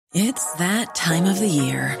It's that time of the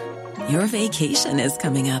year. Your vacation is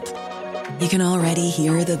coming up. You can already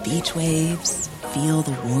hear the beach waves, feel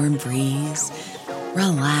the warm breeze,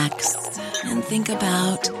 relax, and think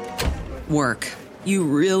about work. You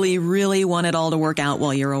really, really want it all to work out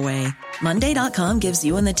while you're away. Monday.com gives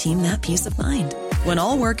you and the team that peace of mind. When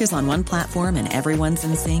all work is on one platform and everyone's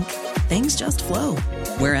in sync, things just flow.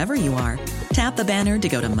 Wherever you are, tap the banner to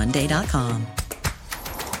go to Monday.com.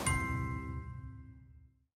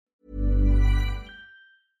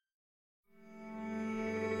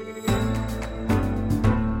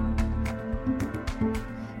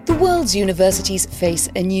 The world's universities face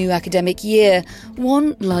a new academic year,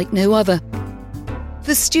 one like no other.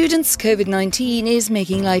 For students, COVID-19 is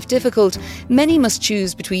making life difficult. Many must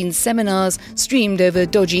choose between seminars streamed over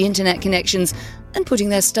dodgy internet connections and putting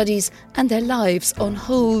their studies and their lives on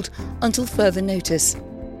hold until further notice.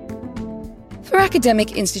 For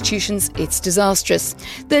academic institutions, it's disastrous.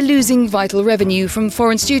 They're losing vital revenue from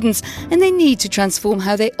foreign students, and they need to transform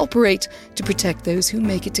how they operate to protect those who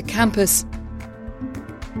make it to campus.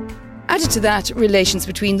 Added to that, relations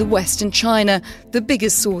between the West and China, the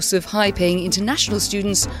biggest source of high-paying international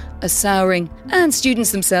students, are souring, and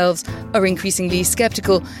students themselves are increasingly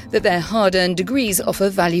sceptical that their hard-earned degrees offer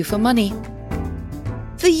value for money.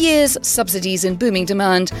 For years, subsidies and booming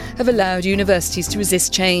demand have allowed universities to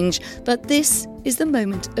resist change, but this is the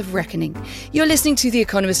moment of reckoning. You're listening to The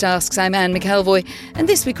Economist Asks. I'm Anne McElvoy, and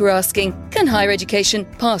this week we're asking, can higher education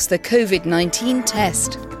pass the COVID-19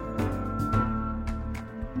 test?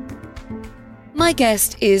 My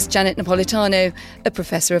guest is Janet Napolitano, a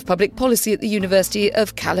professor of public policy at the University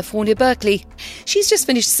of California, Berkeley. She's just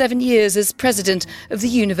finished 7 years as president of the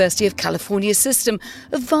University of California system,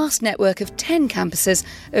 a vast network of 10 campuses,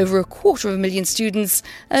 over 250,000 students,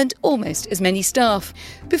 and almost as many staff.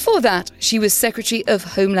 Before that, she was Secretary of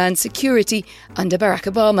Homeland Security under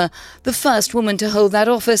Barack Obama, the first woman to hold that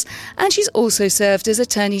office, and she's also served as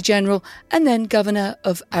Attorney General and then Governor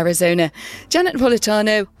of Arizona. Janet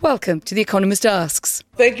Napolitano, welcome to The Economist Asks.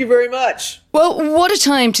 Thank you very much. Well, what a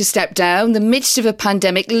time to step down, the midst of a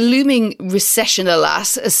pandemic, looming recession,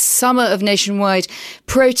 alas, a summer of nationwide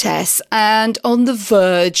protests, and on the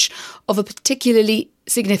verge of a particularly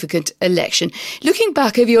significant election. Looking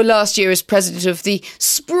back over your last year as president of the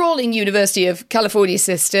sprawling University of California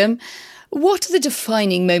system, what are the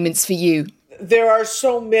defining moments for you? There are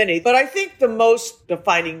so many, but I think the most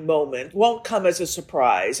defining moment won't come as a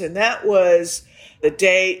surprise, and that was the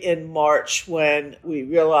day in March when we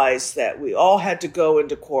realized that we all had to go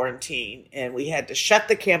into quarantine and we had to shut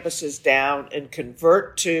the campuses down and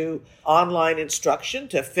convert to online instruction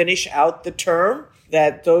to finish out the term,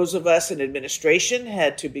 that those of us in administration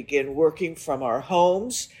had to begin working from our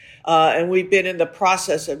homes. And we've been in the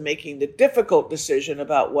process of making the difficult decision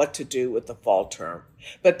about what to do with the fall term.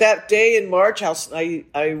 But that day in March, I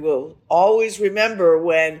will always remember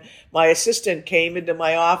when my assistant came into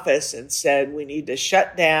my office and said, we need to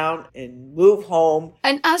shut down and move home.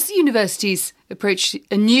 And as the universities approach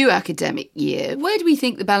a new academic year, where do we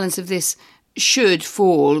think the balance of this should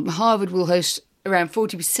fall? Harvard will host around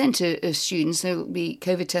 40% of students. They'll be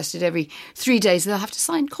COVID tested every 3 days. They'll have to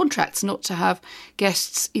sign contracts not to have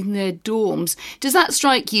guests in their dorms. Does that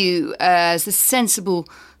strike you as a sensible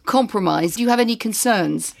compromise? Do you have any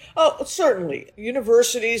concerns? Oh, certainly.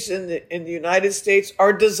 Universities in the United States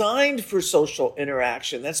are designed for social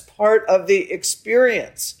interaction. That's part of the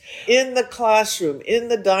experience in the classroom, in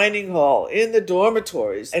the dining hall, in the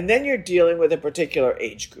dormitories. And then you're dealing with a particular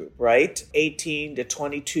age group, right? 18 to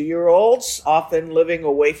 22-year-olds, often living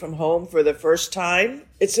away from home for the first time.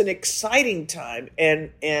 It's an exciting time, and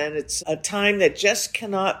it's a time that just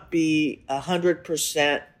cannot be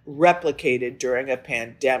 100% replicated during a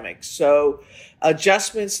pandemic. So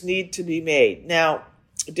adjustments need to be made. Now,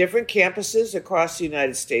 different campuses across the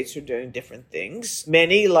United States are doing different things.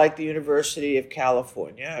 Many, like the University of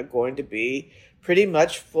California, are going to be pretty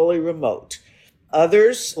much fully remote.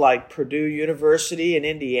 Others, like Purdue University in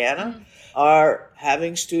Indiana, are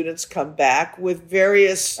having students come back with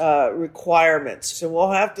various requirements. And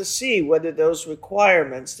we'll have to see whether those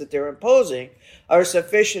requirements that they're imposing are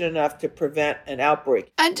sufficient enough to prevent an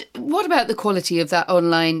outbreak. And what about the quality of that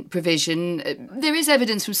online provision? There is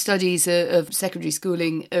evidence from studies of secondary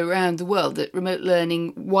schooling around the world that remote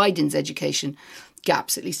learning widens education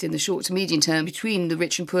gaps, at least in the short to medium term, between the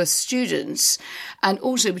rich and poor students, and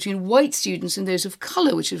also between white students and those of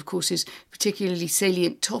colour, which of course is a particularly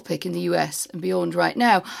salient topic in the US and beyond right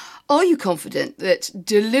now. Are you confident that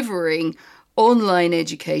delivering online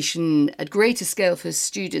education at greater scale for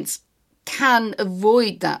students can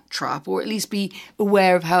avoid that trap, or at least be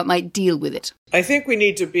aware of how it might deal with it? I think we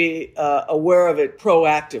need to be aware of it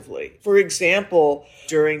proactively. For example,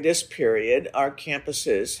 during this period, our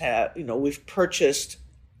campuses have, we've purchased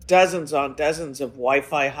dozens on dozens of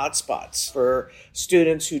Wi-Fi hotspots for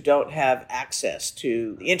students who don't have access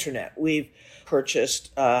to the internet. We've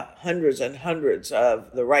purchased hundreds and hundreds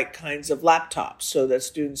of the right kinds of laptops so that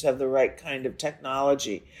students have the right kind of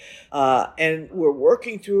technology. And we're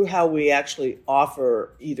working through how we actually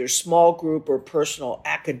offer either small group or personal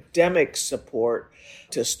academic support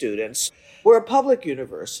to students. We're a public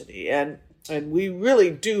university, and we really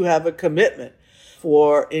do have a commitment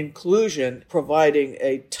for inclusion, providing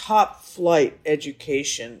a top flight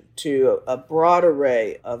education to a broad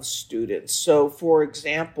array of students. So, for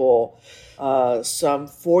example, some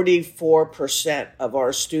 44% of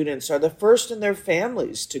our students are the first in their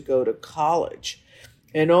families to go to college.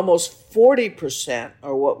 And almost 40%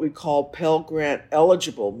 are what we call Pell Grant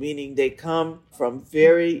eligible, meaning they come from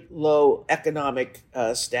very low economic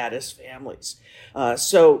status families.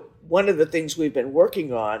 So one of the things we've been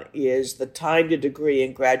working on is the time to degree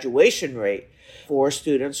and graduation rate for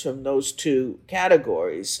students from those two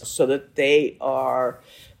categories so that they are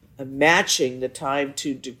matching the time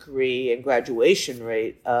to degree and graduation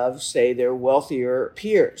rate of, say, their wealthier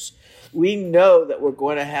peers. We know that we're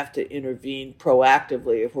going to have to intervene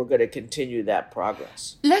proactively if we're going to continue that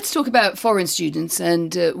progress. Let's talk about foreign students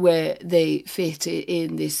and where they fit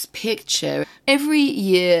in this picture. Every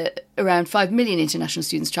year, around 5 million international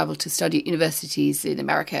students travel to study at universities in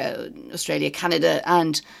America, Australia, Canada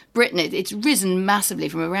and Britain. It's risen massively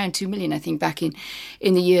from around 2 million, I think, back in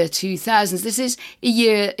the year 2000. This is a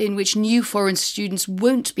year in which new foreign students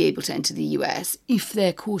won't be able to enter the US if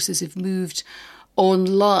their courses have moved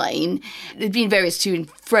online. There'd been various to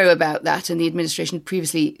and fro about that, and the administration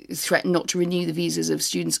previously threatened not to renew the visas of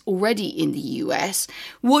students already in the US.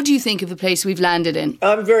 What do you think of the place we've landed in?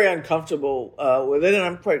 I'm very uncomfortable with it, and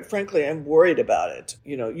I'm quite frankly, I'm worried about it.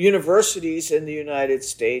 Universities in the United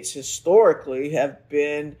States historically have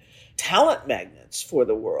been talent magnets for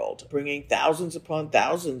the world, bringing thousands upon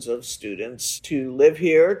thousands of students to live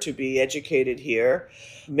here, to be educated here.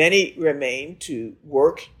 Many remain to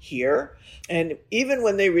work here. And even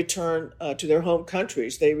when they return to their home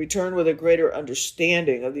countries, they return with a greater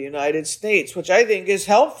understanding of the United States, which I think is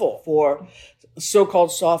helpful for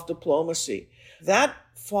so-called soft diplomacy. That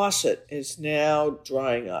faucet is now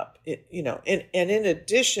drying up, and in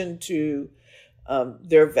addition to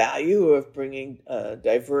their value of bringing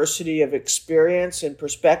diversity of experience and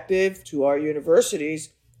perspective to our universities,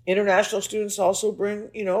 international students also bring,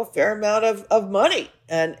 a fair amount of money,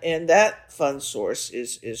 and that fund source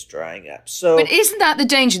is drying up. So, but isn't that the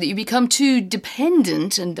danger, that you become too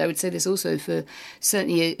dependent? And I would say this also for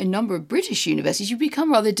certainly a number of British universities. You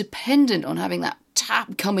become rather dependent on having that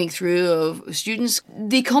tap coming through of students.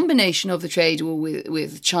 The combination of the trade war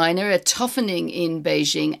with China, a toughening in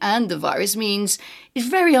Beijing, and the virus means it's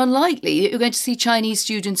very unlikely that you're going to see Chinese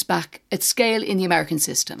students back at scale in the American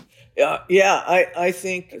system. I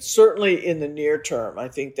think certainly in the near term, I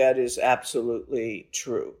think that is absolutely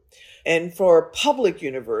true. And for public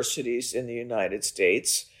universities in the United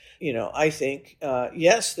States, I think,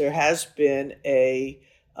 yes, there has been a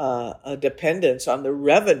dependence on the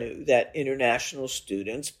revenue that international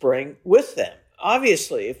students bring with them.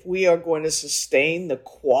 Obviously, if we are going to sustain the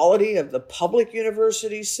quality of the public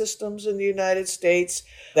university systems in the United States,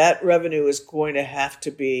 that revenue is going to have to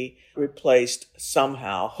be replaced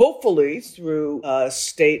somehow, hopefully through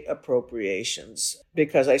state appropriations,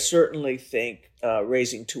 because I certainly think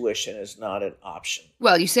raising tuition is not an option.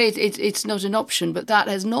 Well, you say it's not an option, but that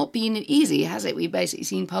has not been easy, has it? We've basically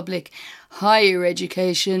seen public higher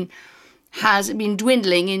education has been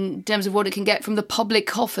dwindling in terms of what it can get from the public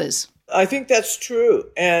coffers. I think that's true.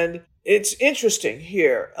 And it's interesting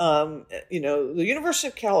here. The University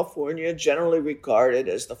of California, generally regarded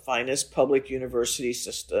as the finest public university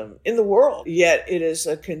system in the world. Yet it is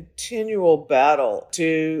a continual battle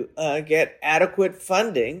to get adequate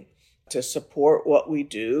funding to support what we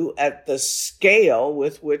do at the scale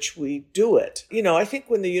with which we do it. I think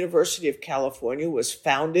when the University of California was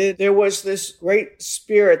founded, there was this great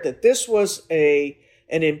spirit that this was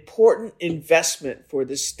an important investment for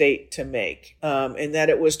the state to make, and that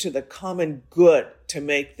it was to the common good to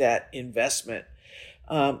make that investment.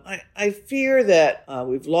 I fear that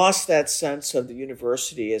we've lost that sense of the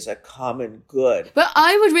university as a common good. But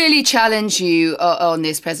I would really challenge you on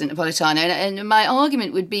this, President Napolitano, and my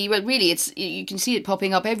argument would be, well, really, you can see it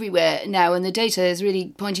popping up everywhere now, and the data is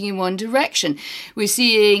really pointing in one direction. We're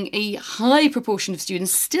seeing a high proportion of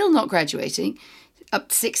students still not graduating, up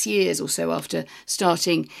to 6 years or so after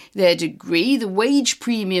starting their degree. The wage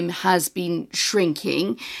premium has been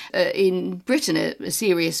shrinking. In Britain, a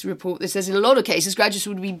serious report that says in a lot of cases graduates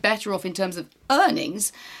would be better off in terms of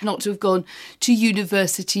earnings not to have gone to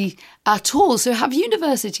university at all. So have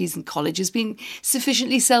universities and colleges been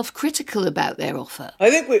sufficiently self-critical about their offer? I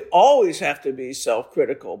think we always have to be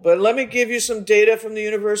self-critical, but let me give you some data from the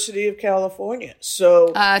University of California.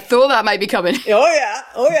 So I thought that might be coming. Oh yeah.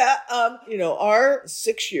 Our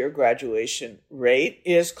 6-year graduation rate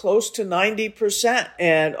is close to 90%,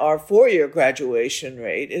 and our 4-year graduation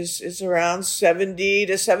rate is around 70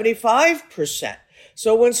 to 75%.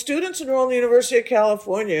 So when students enroll in the University of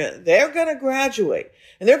California, they're going to graduate.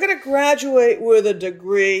 And they're going to graduate with a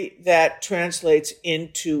degree that translates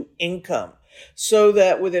into income. So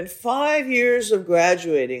that within 5 years of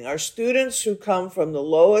graduating, our students who come from the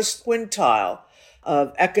lowest quintile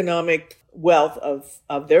of economic wealth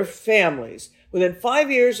of their families, within 5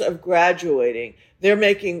 years of graduating, they're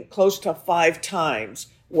making close to 5 times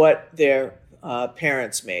what their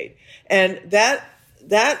parents made. And that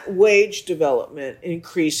wage development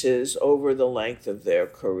increases over the length of their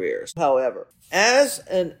careers. However, as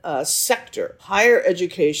a sector, higher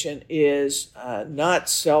education is not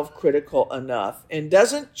self-critical enough and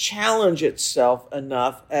doesn't challenge itself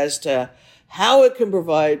enough as to how it can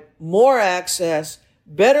provide more access,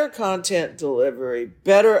 better content delivery,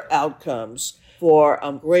 better outcomes for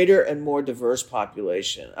a greater and more diverse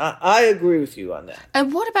population. I agree with you on that.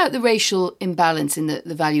 And what about the racial imbalance in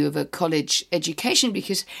the value of a college education?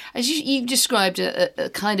 Because as you've described a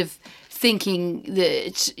kind of thinking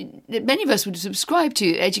that many of us would subscribe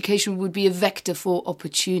to, education would be a vector for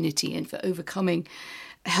opportunity and for overcoming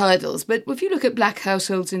hurdles. But if you look at black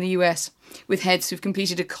households in the US with heads who've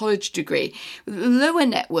completed a college degree with lower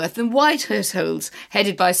net worth than white households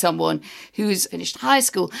headed by someone who's finished high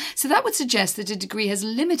school. So that would suggest that a degree has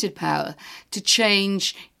limited power to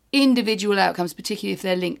change individual outcomes, particularly if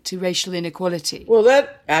they're linked to racial inequality. Well,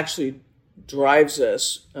 that actually drives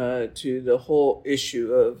us to the whole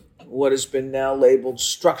issue of what has been now labeled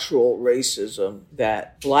structural racism,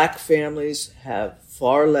 that black families have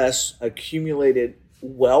far less accumulated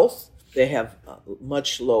wealth. They have a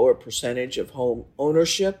much lower percentage of home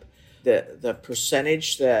ownership. The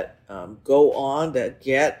percentage that go on that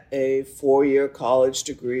get a 4-year college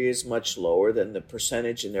degree is much lower than the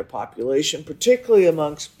percentage in their population, particularly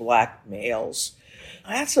amongst black males.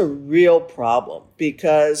 That's a real problem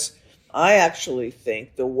because I actually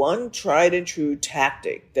think the one tried and true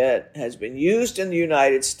tactic that has been used in the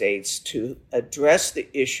United States to address the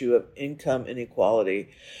issue of income inequality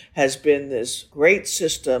has been this great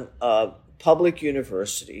system of public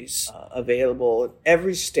universities available in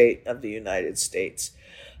every state of the United States.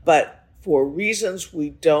 But for reasons we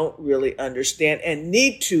don't really understand and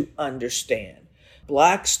need to understand,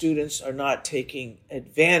 black students are not taking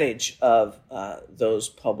advantage of those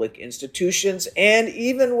public institutions. And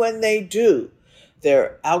even when they do,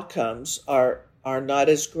 their outcomes are not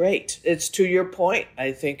as great. It's to your point.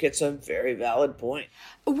 I think it's a very valid point.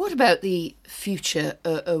 What about the future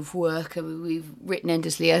of work? I mean, we've written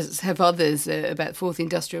endlessly, as have others, about the Fourth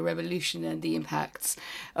Industrial Revolution and the impacts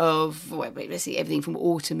of, let's see, everything from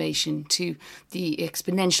automation to the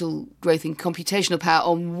exponential growth in computational power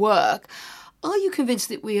on work. Are you convinced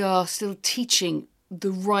that we are still teaching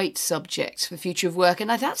the right subjects for future of work?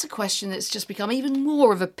 And that's a question that's just become even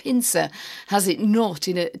more of a pincer, has it not,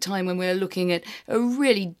 in a time when we're looking at a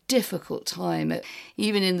really difficult time,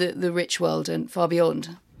 even in the rich world and far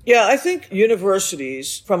beyond? Yeah, I think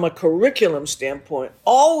universities, from a curriculum standpoint,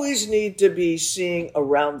 always need to be seeing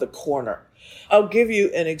around the corner. I'll give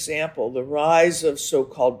you an example, the rise of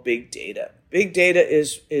so-called big data. Big data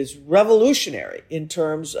is revolutionary in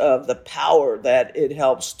terms of the power that it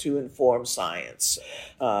helps to inform science.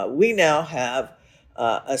 We now have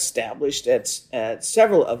established at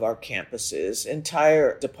several of our campuses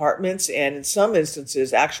entire departments and in some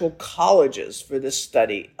instances actual colleges for the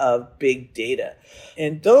study of big data.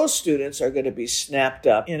 And those students are going to be snapped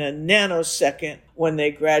up in a nanosecond when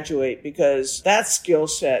they graduate because that skill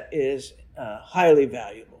set is highly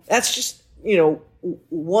valuable. That's just,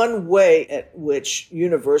 one way at which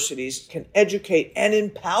universities can educate and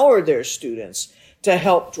empower their students to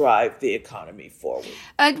help drive the economy forward.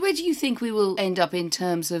 And where do you think we will end up in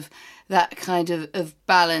terms of that kind of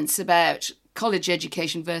balance about college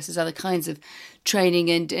education versus other kinds of training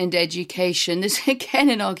and education. There's again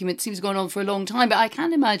an argument that seems to have gone on for a long time, but I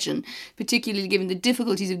can imagine, particularly given the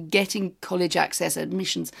difficulties of getting college access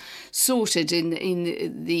admissions sorted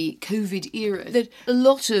in the COVID era, that a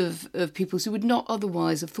lot of people who would not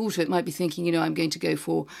otherwise have thought of it might be thinking, I'm going to go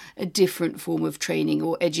for a different form of training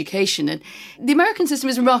or education. And the American system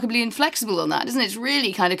is remarkably inflexible on that, isn't it? It's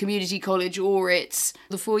really kind of community college or it's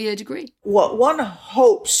the 4-year degree. What one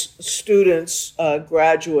hopes students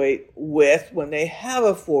graduate with when they have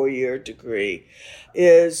a 4-year degree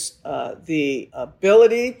is the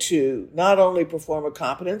ability to not only perform a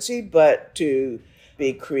competency, but to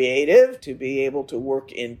be creative, to be able to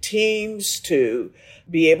work in teams, to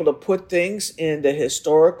be able to put things into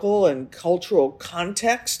historical and cultural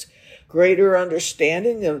context, greater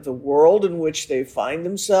understanding of the world in which they find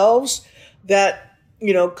themselves, that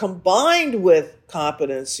combined with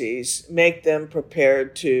competencies, make them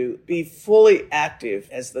prepared to be fully active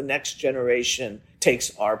as the next generation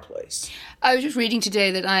takes our place. I was just reading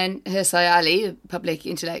today that Ayaan Hirsi Ali, a public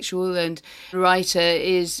intellectual and writer,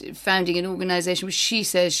 is founding an organisation which she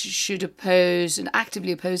says should oppose and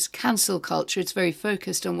actively oppose cancel culture. It's very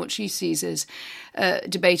focused on what she sees as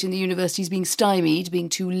debate in the universities being stymied, being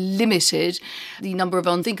too limited, the number of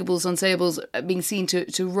unthinkables, unsayables being seen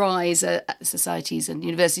to rise, societies and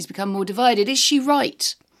universities become more divided. Is she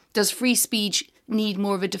right? Does free speech need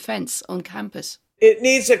more of a defence on campus? It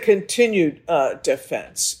needs a continued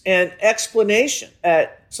defense and explanation.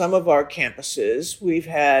 At some of our campuses, we've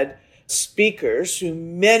had speakers who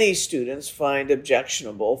many students find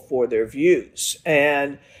objectionable for their views.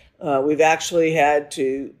 And we've actually had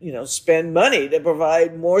to, spend money to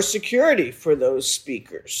provide more security for those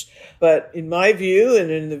speakers. But in my view,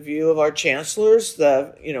 and in the view of our chancellors,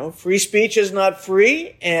 free speech is not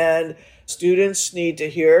free, and students need to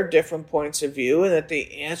hear different points of view, and that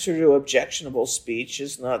the answer to objectionable speech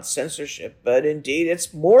is not censorship, but indeed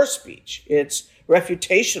it's more speech. It's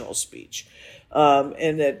refutational speech.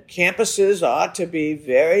 And that campuses ought to be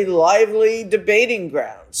very lively debating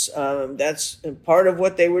grounds. That's part of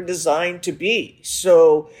what they were designed to be.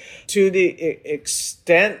 So to the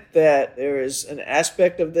extent that there is an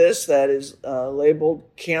aspect of this that is labeled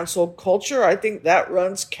cancel culture, I think that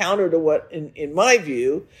runs counter to what, in my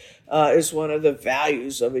view, is one of the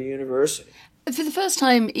values of a university. For the first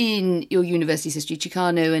time in your university's history,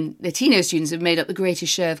 Chicano and Latino students have made up the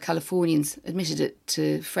greatest share of Californians admitted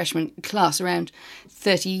to freshman class, around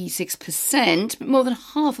 36%. More than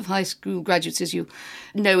half of high school graduates, as you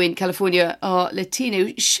know, in California are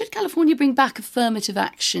Latino. Should California bring back affirmative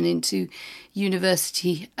action into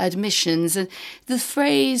university admissions? And the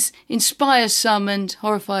phrase inspires some and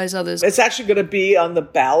horrifies others. It's actually going to be on the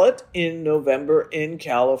ballot in November in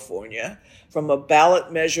California. From a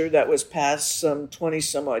ballot measure that was passed some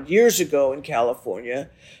 20-some-odd years ago in California,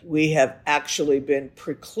 we have actually been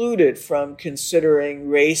precluded from considering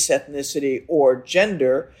race, ethnicity, or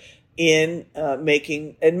gender in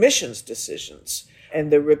making admissions decisions.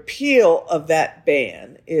 And the repeal of that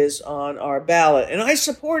ban is on our ballot. And I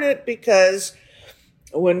support it because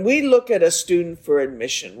when we look at a student for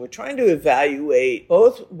admission, we're trying to evaluate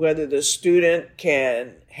both whether the student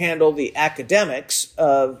can handle the academics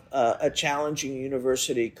of a challenging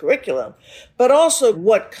university curriculum, but also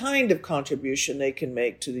what kind of contribution they can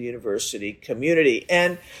make to the university community.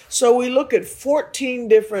 And so we look at 14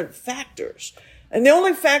 different factors. And the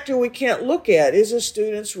only factor we can't look at is a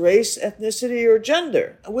student's race, ethnicity, or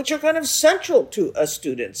gender, which are kind of central to a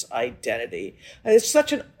student's identity. And it's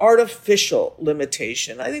such an artificial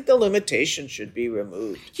limitation. I think the limitation should be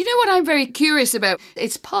removed. You know what I'm very curious about?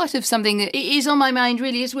 It's part of something that is on my mind,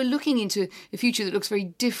 really, as we're looking into a future that looks very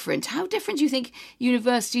different. How different do you think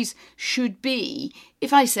universities should be?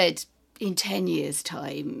 If I said, in 10 years'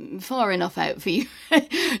 time, far enough out for you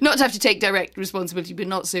not to have to take direct responsibility, but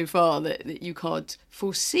not so far that you can't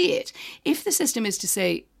foresee it. If the system is to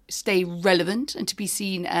stay relevant and to be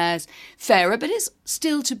seen as fairer, but is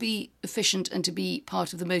still to be efficient and to be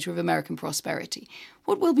part of the motor of American prosperity,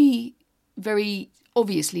 what will be very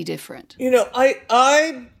obviously different?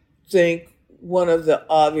 I think one of the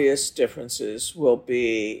obvious differences will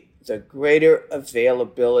be the greater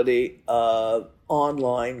availability of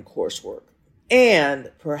online coursework,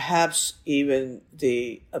 and perhaps even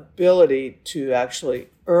the ability to actually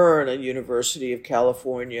earn a University of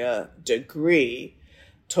California degree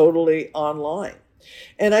totally online.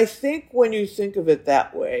 And I think when you think of it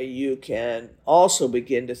that way, you can also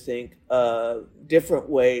begin to think of different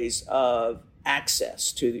ways of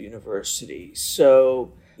access to the university.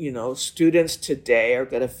 So, students today are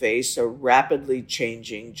going to face a rapidly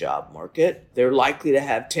changing job market. They're likely to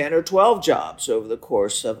have 10 or 12 jobs over the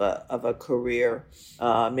course of a career,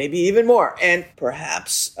 maybe even more. And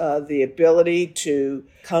perhaps the ability to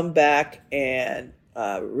come back and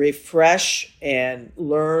refresh and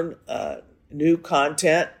learn new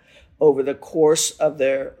content over the course of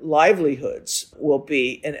their livelihoods will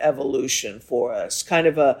be an evolution for us, kind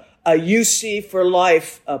of a UC for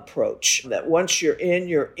life approach, that once you're in,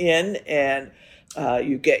 and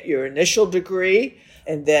you get your initial degree,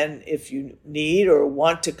 and then if you need or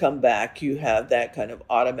want to come back, you have that kind of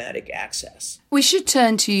automatic access. We should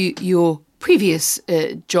turn to your previous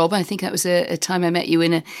job. I think that was a time I met you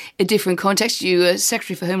in a different context. You were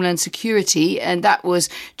Secretary for Homeland Security, and that was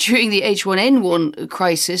during the H1N1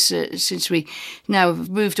 crisis. Since we now have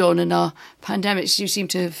moved on and our pandemics do seem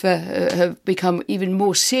to have become even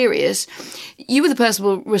more serious, you were the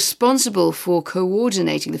person responsible for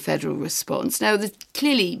coordinating the federal response. Now, there's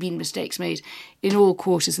clearly been mistakes made in all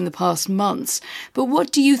quarters in the past months. But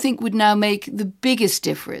what do you think would now make the biggest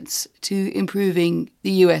difference to improving the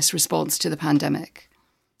US response to the pandemic?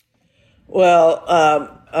 Well,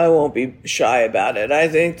 I won't be shy about it. I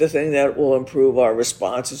think the thing that will improve our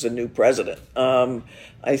response is a new president.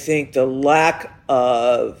 I think the lack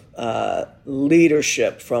of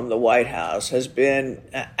leadership from the White House has been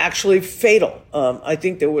actually fatal. I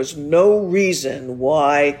think there was no reason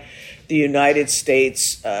why the United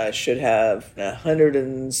States should have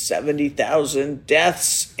 170,000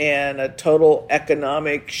 deaths and a total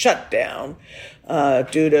economic shutdown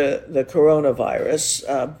due to the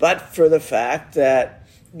coronavirus, but for the fact that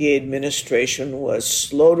the administration was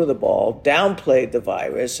slow to the ball, downplayed the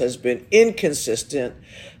virus, has been inconsistent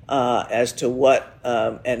as to what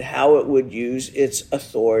and how it would use its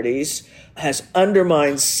authorities, has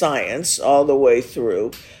undermined science all the way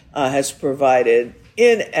through, has provided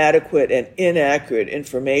inadequate and inaccurate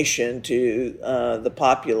information to the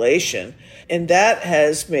population. And that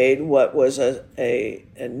has made what was a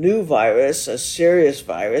new virus, a serious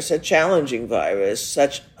virus, a challenging virus,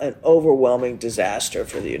 such an overwhelming disaster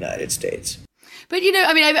for the United States. But,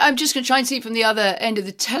 I'm just going to try and see it from the other end of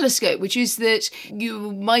the telescope, which is that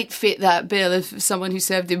you might fit that bill of someone who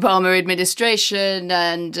served the Obama administration,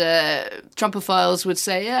 and Trumpophiles would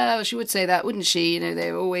say, yeah, she would say that, wouldn't she?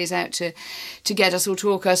 They're always out to get us or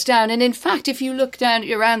talk us down. And in fact, if you look down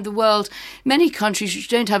around the world, many countries which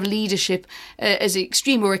don't have leadership as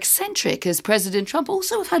extreme or eccentric as President Trump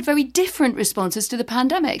also have had very different responses to the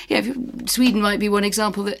pandemic. Sweden might be one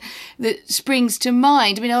example that springs to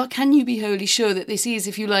mind. Can you be wholly sure that this is,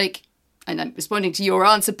 if you like, and I'm responding to your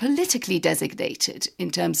answer, politically designated in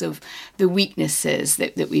terms of the weaknesses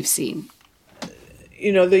that we've seen?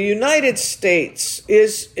 The United States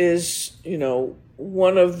is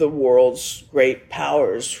one of the world's great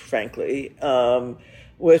powers, frankly,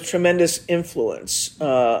 with tremendous influence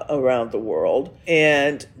around the world.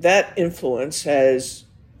 And that influence has,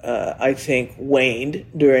 I think, waned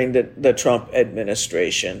during the Trump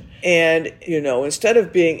administration. And, instead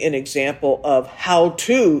of being an example of how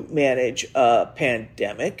to manage a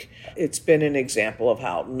pandemic, it's been an example of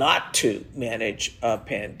how not to manage a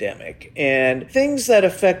pandemic. And things that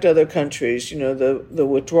affect other countries, the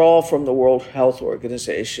withdrawal from the World Health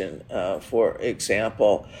Organization, for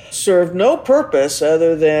example, served no purpose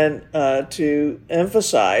other than to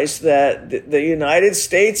emphasize that the United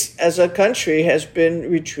States as a country has been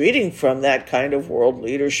retreating from that kind of world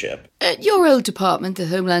leadership. At your old department, the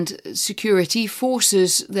Homeland Security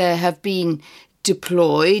Forces, there have been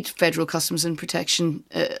deployed federal customs and protection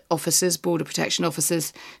officers, border protection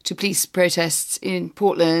officers, to police protests in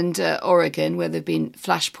Portland, Oregon, where there have been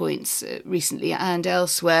flashpoints recently and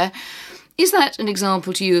elsewhere. Is that an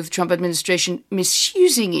example to you of the Trump administration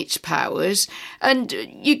misusing its powers? And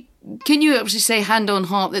can you actually say hand on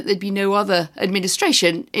heart that there'd be no other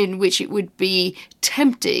administration in which it would be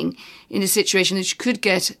tempting in a situation that could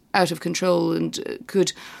get out of control and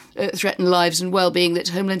could threaten lives and well-being, that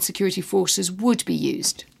Homeland Security forces would be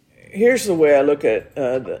used? Here's the way I look at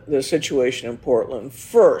the situation in Portland.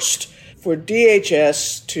 First, for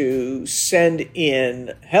DHS to send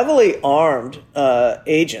in heavily armed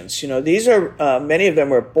agents, these are, many of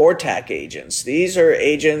them are BORTAC agents. These are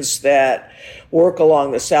agents that work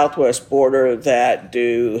along the southwest border that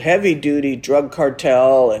do heavy-duty drug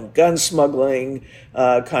cartel and gun smuggling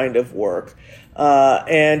kind of work.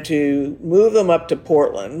 And to move them up to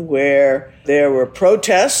Portland, where there were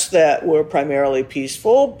protests that were primarily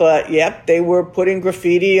peaceful, but yep, they were putting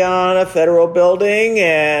graffiti on a federal building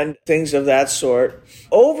and things of that sort.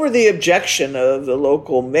 Over the objection of the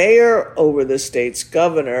local mayor, over the state's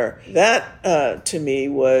governor, that to me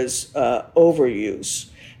was overuse.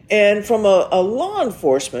 And from a law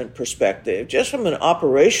enforcement perspective, just from an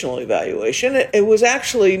operational evaluation, it was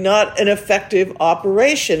actually not an effective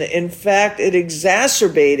operation. In fact, it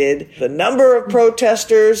exacerbated the number of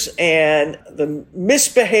protesters and the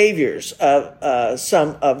misbehaviors of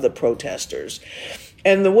some of the protesters.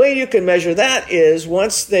 And the way you can measure that is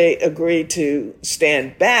once they agree to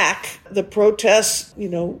stand back, the protests,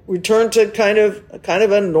 return to kind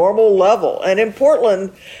of a normal level. And in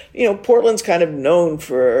Portland, Portland's kind of known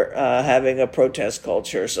for having a protest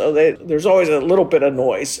culture. So there's always a little bit of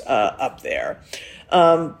noise up there.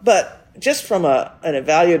 But just from an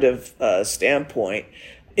evaluative standpoint,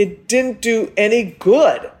 it didn't do any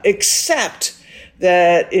good, except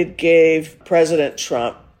that it gave President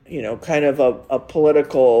Trump kind of a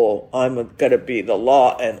political, I'm going to be the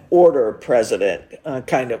law and order president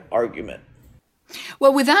kind of argument.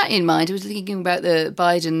 Well, with that in mind, I was thinking about the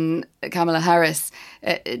Biden-Kamala Harris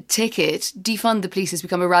ticket. Defund the police has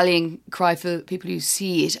become a rallying cry for people who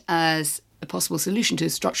see it as a possible solution to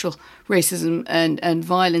structural racism and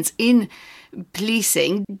violence in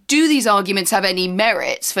policing. Do these arguments have any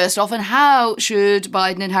merits, first off, and how should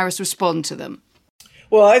Biden and Harris respond to them?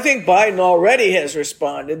 Well, I think Biden already has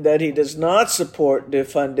responded that he does not support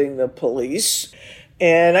defunding the police.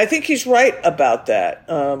 And I think he's right about that.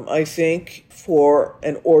 I think for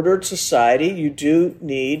an ordered society, you do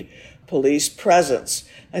need police presence.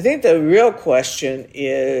 I think the real question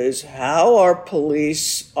is, how are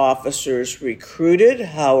police officers recruited?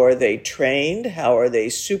 How are they trained? How are they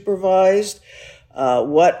supervised?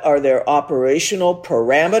 What are their operational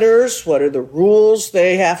parameters? What are the rules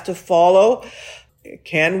they have to follow?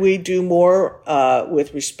 Can we do more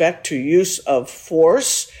with respect to use of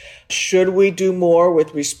force? Should we do more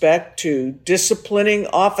with respect to disciplining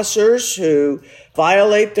officers who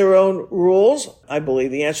violate their own rules? I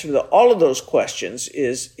believe the answer to all of those questions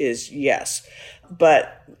is yes.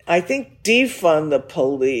 But I think defund the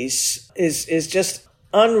police is just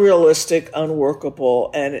unrealistic,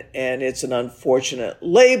 unworkable, and it's an unfortunate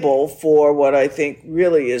label for what I think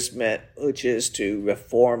really is meant, which is to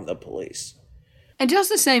reform the police. And does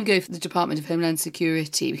the same go for the Department of Homeland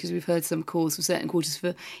Security? Because we've heard some calls for certain quarters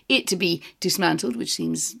for it to be dismantled, which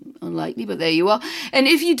seems unlikely, but there you are. And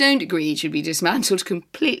if you don't agree it should be dismantled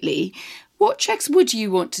completely, what checks would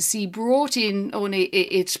you want to see brought in on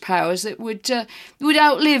its powers that would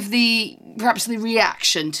outlive perhaps the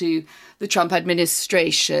reaction to the Trump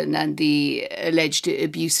administration and the alleged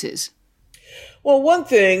abuses? Well, one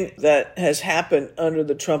thing that has happened under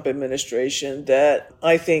the Trump administration that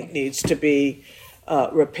I think needs to be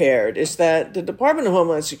repaired is that the Department of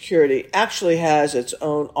Homeland Security actually has its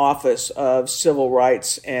own Office of Civil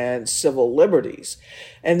Rights and Civil Liberties.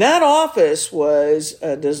 And that office was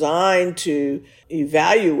designed to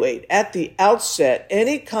evaluate at the outset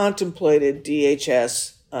any contemplated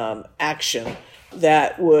DHS action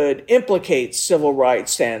that would implicate civil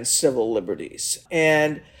rights and civil liberties,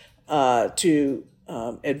 and to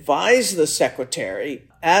advise the secretary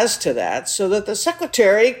as to that so that the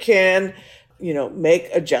secretary can make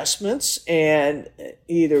adjustments and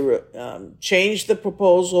either change the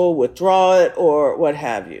proposal, withdraw it, or what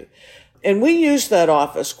have you. And we used that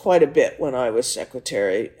office quite a bit when I was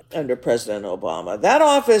secretary under President Obama. That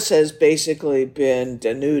office has basically been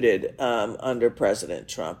denuded under President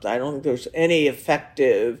Trump. I don't think there's any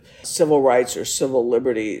effective civil rights or civil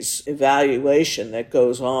liberties evaluation that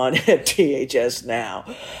goes on at DHS now.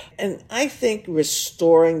 And I think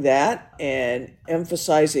restoring that and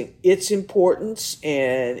emphasizing its importance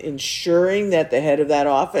and ensuring that the head of that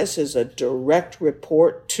office is a direct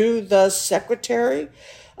report to the secretary,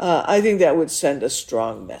 I think that would send a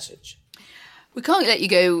strong message. We can't let you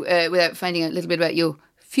go without finding out a little bit about your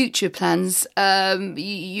future plans.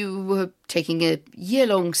 You were taking a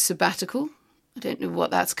year-long sabbatical. I don't know what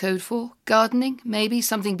that's code for. Gardening, maybe,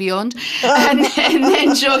 something beyond. and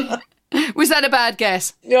then join. Was that a bad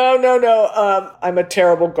guess? No. I'm a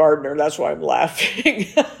terrible gardener. That's why I'm laughing.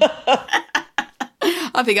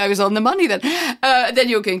 I think I was on the money then. Then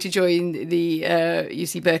you're going to join the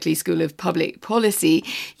UC Berkeley School of Public Policy.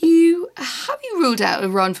 Have you ruled out a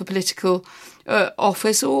run for political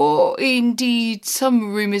office, or indeed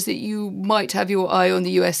some rumours that you might have your eye on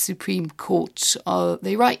the US Supreme Court? Are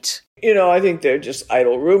they right? I think they're just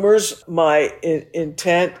idle rumors. My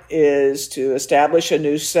intent is to establish a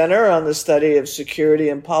new center on the study of security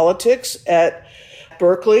and politics at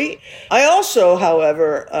Berkeley. I also,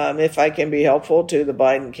 however, if I can be helpful to the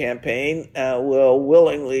Biden campaign, will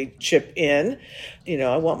willingly chip in.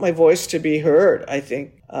 I want my voice to be heard. I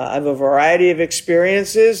think I have a variety of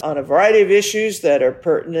experiences on a variety of issues that are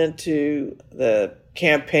pertinent to the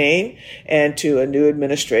campaign and to a new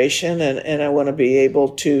administration, and I want to be able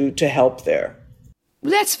to help there.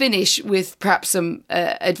 Let's finish with perhaps some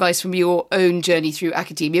advice from your own journey through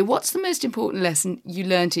academia. What's the most important lesson you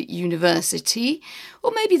learned at university,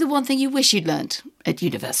 or maybe the one thing you wish you'd learned at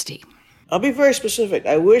university? I'll be very specific.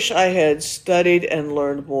 I wish I had studied and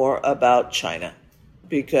learned more about China,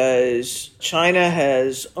 because China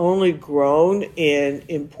has only grown in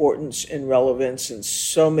importance and relevance in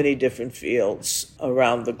so many different fields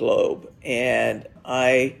around the globe. And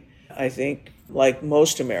I think, like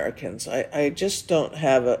most Americans, I just don't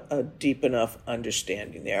have a deep enough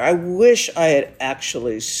understanding there. I wish I had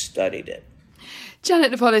actually studied it.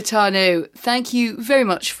 Janet Napolitano, thank you very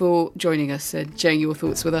much for joining us and sharing your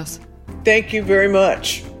thoughts with us. Thank you very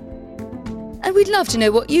much. And we'd love to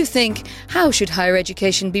know what you think. How should higher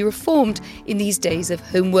education be reformed in these days of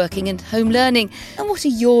home working and home learning? And what are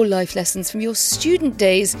your life lessons from your student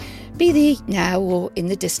days, be they now or in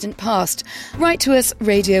the distant past? Write to us,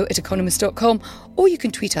 radio@economist.com, or you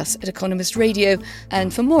can tweet us at Economist Radio.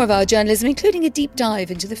 And for more of our journalism, including a deep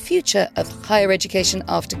dive into the future of higher education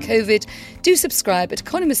after COVID, do subscribe at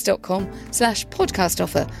economist.com/podcast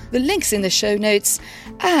offer. The link's in the show notes.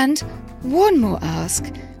 And one more ask.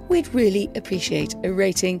 We'd really appreciate a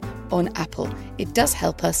rating on Apple. It does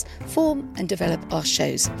help us form and develop our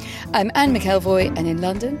shows. I'm Anne McElvoy, and in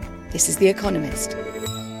London, this is The Economist.